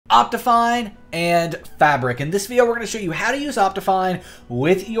Optifine and Fabric. In this video, we're going to show you how to use Optifine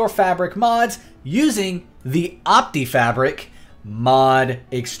with your Fabric mods using the Optifabric mod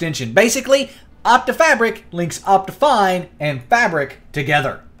extension. Basically, Optifabric links Optifine and Fabric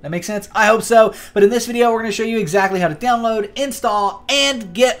together. That makes sense? I hope so. But in this video, we're going to show you exactly how to download, install,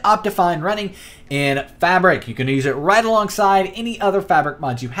 and get Optifine running in Fabric. You can use it right alongside any other Fabric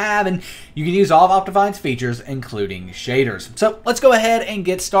mods you have, and you can use all of Optifine's features, including shaders. So let's go ahead and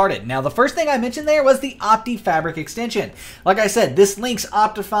get started. Now, the first thing I mentioned there was the Optifabric extension. Like I said, this links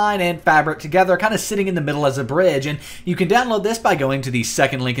Optifine and Fabric together, kind of sitting in the middle as a bridge, and you can download this by going to the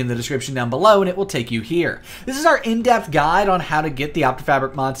second link in the description down below, and it will take you here. This is our in-depth guide on how to get the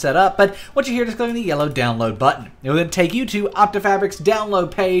Optifabric mod set up, but once you're here, just click on the yellow download button. It will then take you to Optifabric's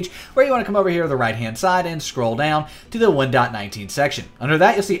download page, where you want to come over here to the right-hand side and scroll down to the 1.19 section. Under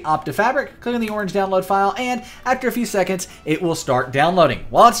that, you'll see Optifabric. Click on the orange download file, and after a few seconds, it will start downloading.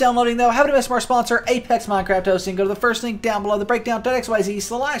 While it's downloading, though, have to miss our sponsor, Apex Minecraft Hosting. Go to the first link down below, the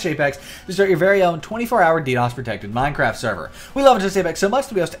breakdown.xyz/Apex, to start your very own 24-hour DDoS Protected Minecraft server. We love Apex so much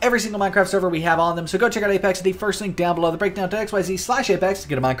that we host every single Minecraft server we have on them, so go check out Apex at the first link down below, the breakdown.xyz/Apex, to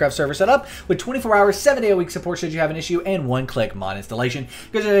get a Minecraft server set up with 24-hour, 7-day-a-week support should you have an issue, and one-click mod installation.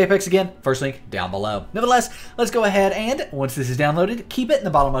 Go to Apex again, first link down below. Nevertheless, let's go ahead and, once this is downloaded, keep it in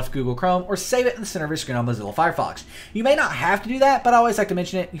the bottom left of Google Chrome or save it in the center of your screen on Mozilla Firefox. You may not have to do that, but I always like to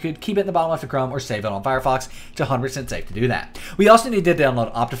mention it. You could keep it in the bottom left of Chrome or save it on Firefox. It's 100% safe to do that. We also need to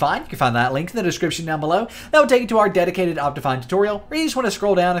download Optifine. You can find that link in the description down below. That will take you to our dedicated Optifine tutorial, where you just want to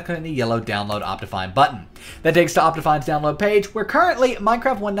scroll down and click on the yellow download Optifine button. That takes to Optifine's download page, where currently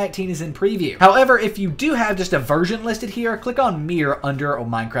Minecraft 1.19 is in preview. However, if you do have just a version listed here, click on Mirror under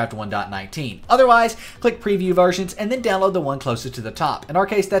Minecraft 1.19. Otherwise, click Preview Versions and then download the one closest to the top. In our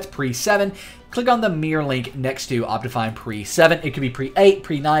case, that's Pre 7. Click on the mirror link next to Optifine Pre 7. It could be Pre 8,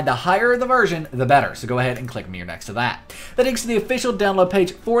 Pre 9. The higher the version, the better. So go ahead and click mirror next to that. That takes to the official download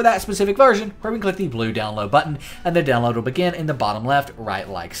page for that specific version, where we can click the blue download button, and the download will begin in the bottom left, right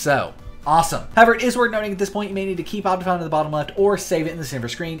like so. Awesome. However, it is worth noting at this point, you may need to keep Optifine in the bottom left or save it in the center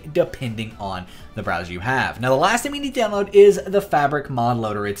screen, depending on the browser you have. Now, the last thing we need to download is the Fabric mod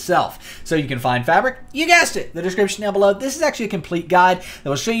loader itself. So you can find Fabric, you guessed it, the description down below. This is actually a complete guide that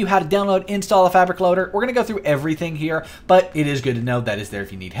will show you how to download, install a Fabric loader. We're going to go through everything here, but it is good to know that is there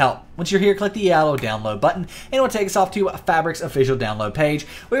if you need help. Once you're here, click the yellow download button, and it will take us off to Fabric's official download page,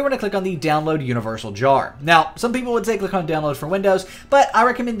 where we want to click on the download universal jar. Now, some people would say click on download for Windows, but I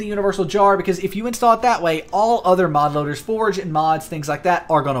recommend the universal jar because if you install it that way, all other mod loaders, Forge and mods, things like that,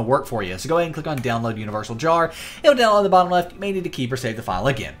 are going to work for you. So go ahead and click on download universal jar. It'll download on the bottom left. You may need to keep or save the file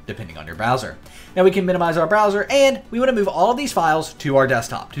again, depending on your browser. Now we can minimize our browser, and we want to move all of these files to our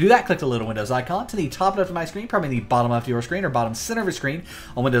desktop. To do that, click the little Windows icon to the top left of my screen, probably the bottom left of your screen or bottom center of your screen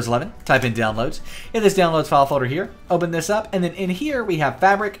on Windows 11. Type in downloads. In this downloads file folder here, open this up, and then in here we have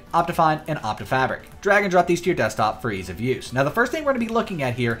Fabric, Optifine, and Optifabric. Drag and drop these to your desktop for ease of use. Now the first thing we're going to be looking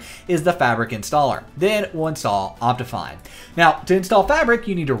at here is the Fabric installer. Then we'll install Optifine. Now to install Fabric,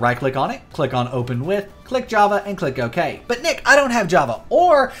 you need to right click on it, click on Open With, click Java, and click OK. But Nick, I don't have Java,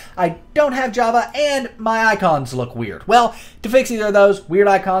 or I don't have Java and my icons look weird. Well, to fix either of those, weird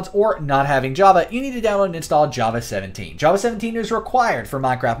icons or not having Java, you need to download and install Java 17. Java 17 is required for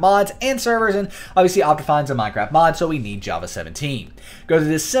Minecraft mods and servers, and obviously Optifine's a Minecraft mod, so we need Java 17. Go to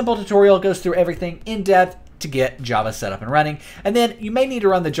this simple tutorial, it goes through everything in depth to get Java set up and running. And then you may need to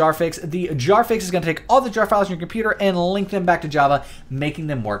run the jar fix. The jar fix is going to take all the jar files on your computer and link them back to Java, making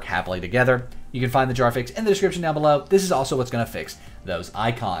them work happily together. You can find the jar fix in the description down below. This is also what's going to fix those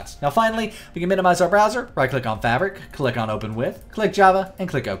icons. Now finally, we can minimize our browser. Right click on Fabric, click on Open With, click Java, and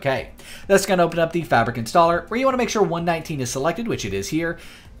click OK. That's going to open up the Fabric installer, where you want to make sure 1.19 is selected, which it is here.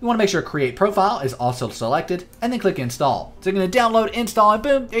 You want to make sure Create Profile is also selected, and then click Install. So you're going to download, install, and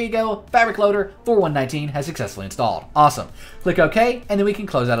boom, there you go. Fabric Loader for 1.19 has successfully installed. Awesome. Click OK, and then we can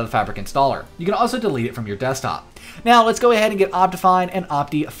close out of the Fabric installer. You can also delete it from your desktop. Now let's go ahead and get Optifine and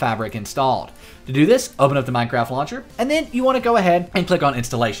Optifabric installed. To do this, open up the Minecraft launcher, and then you want to go ahead and click on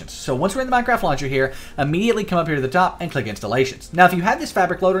Installations. So once we're in the Minecraft launcher here, immediately come up here to the top and click Installations. Now if you have this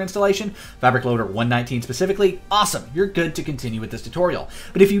Fabric Loader installation, Fabric Loader 1.19 specifically, awesome, you're good to continue with this tutorial.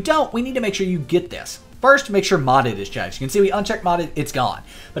 But if you don't, we need to make sure you get this. First, make sure modded is checked. You can see we unchecked modded, it's gone.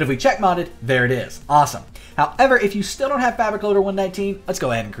 But if we check modded, there it is. Awesome. However, if you still don't have Fabric Loader 1.19, let's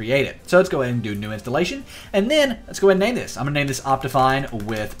go ahead and create it. So let's go ahead and do new installation. And then let's go ahead and name this. I'm going to name this Optifine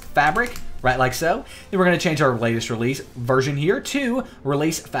with Fabric right like so. Then we're going to change our latest release version here to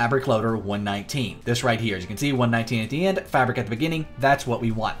release Fabric Loader 119. This right here, as you can see, 119 at the end, Fabric at the beginning. That's what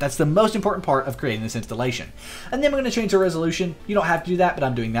we want. That's the most important part of creating this installation. And then we're going to change the resolution. You don't have to do that, but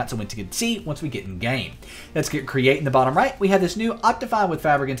I'm doing that so we can see once we get in game. Let's get create in the bottom right. We have this new Optifine with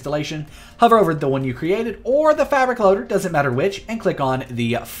Fabric installation. Hover over the one you created or the Fabric Loader, doesn't matter which, and click on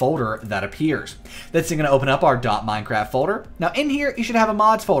the folder that appears. That's going to open up our .minecraft folder. Now in here, you should have a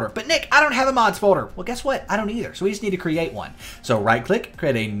mods folder. But Nick, I don't have a mods folder. Well, guess what? I don't either. So we just need to create one. So right click,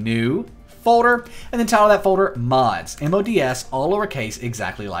 create a new folder, and then title that folder mods, M-O-D-S, all lowercase,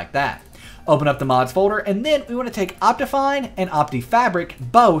 exactly like that. Open up the mods folder, and then we want to take Optifine and Optifabric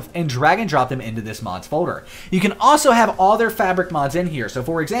both and drag and drop them into this mods folder. You can also have all their Fabric mods in here. So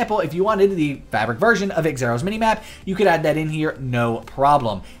for example, if you wanted the Fabric version of Xero's minimap, you could add that in here, no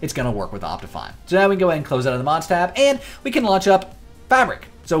problem. It's going to work with Optifine. So now we can go ahead and close out of the mods tab, and we can launch up Fabric.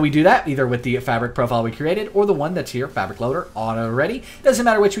 So we do that either with the Fabric profile we created or the one that's here, Fabric Loader, already. Doesn't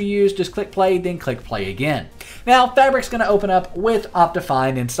matter which we use, just click play, then click play again. Now, Fabric's going to open up with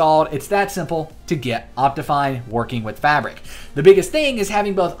Optifine installed. It's that simple to get Optifine working with Fabric. The biggest thing is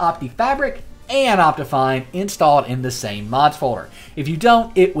having both Optifabric and Optifine installed in the same mods folder. If you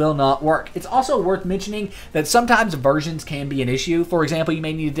don't, it will not work. It's also worth mentioning that sometimes versions can be an issue. For example, you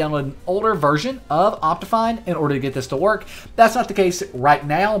may need to download an older version of Optifine in order to get this to work. That's not the case right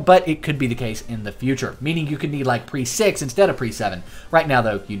now, but it could be the case in the future, meaning you could need like pre-6 instead of pre-7. Right now,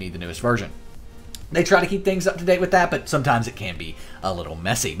 though, you need the newest version. They try to keep things up to date with that, but sometimes it can be a little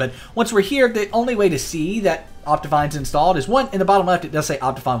messy. But once we're here, the only way to see that Optifine's installed is one, in the bottom left, it does say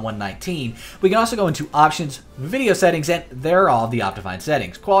Optifine 119. We can also go into Options, Video Settings, and there are all the Optifine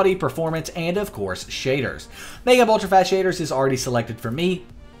settings. Quality, Performance, and of course, Shaders. Making up ultra-fast shaders is already selected for me.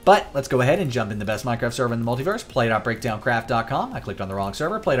 But let's go ahead and jump in the best Minecraft server in the multiverse, play.breakdowncraft.com. I clicked on the wrong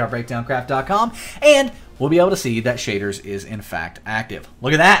server, play.breakdowncraft.com, and we'll be able to see that Shaders is in fact active.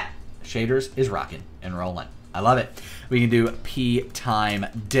 Look at that! Shaders is rocking and rolling. I love it. We can do P time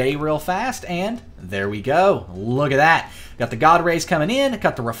day real fast, and there we go. Look at that. Got the God rays coming in,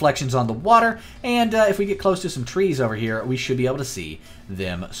 got the reflections on the water, and if we get close to some trees over here, we should be able to see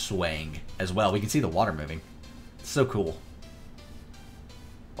them swaying as well. We can see the water moving. It's so cool.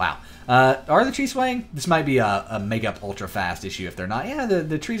 Wow. Are the trees swaying? This might be a make-up ultra-fast issue if they're not. Yeah,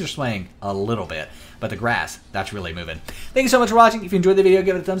 the trees are swaying a little bit, but the grass, that's really moving. Thank you so much for watching. If you enjoyed the video,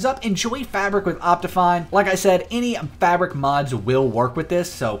 give it a thumbs up. Enjoy Fabric with Optifine. Like I said, any Fabric mods will work with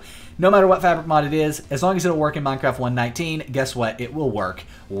this, so no matter what Fabric mod it is, as long as it'll work in Minecraft 119, guess what? It will work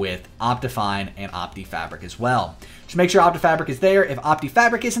with Optifine and Optifabric as well. Just make sure Optifabric is there. If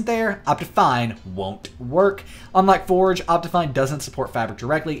Optifabric isn't there, Optifine won't work. Unlike Forge, Optifine doesn't support Fabric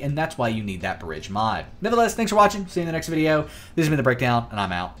directly, and that's why you need that bridge mod. Nevertheless, thanks for watching. See you in the next video. This has been The Breakdown, and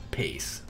I'm out. Peace.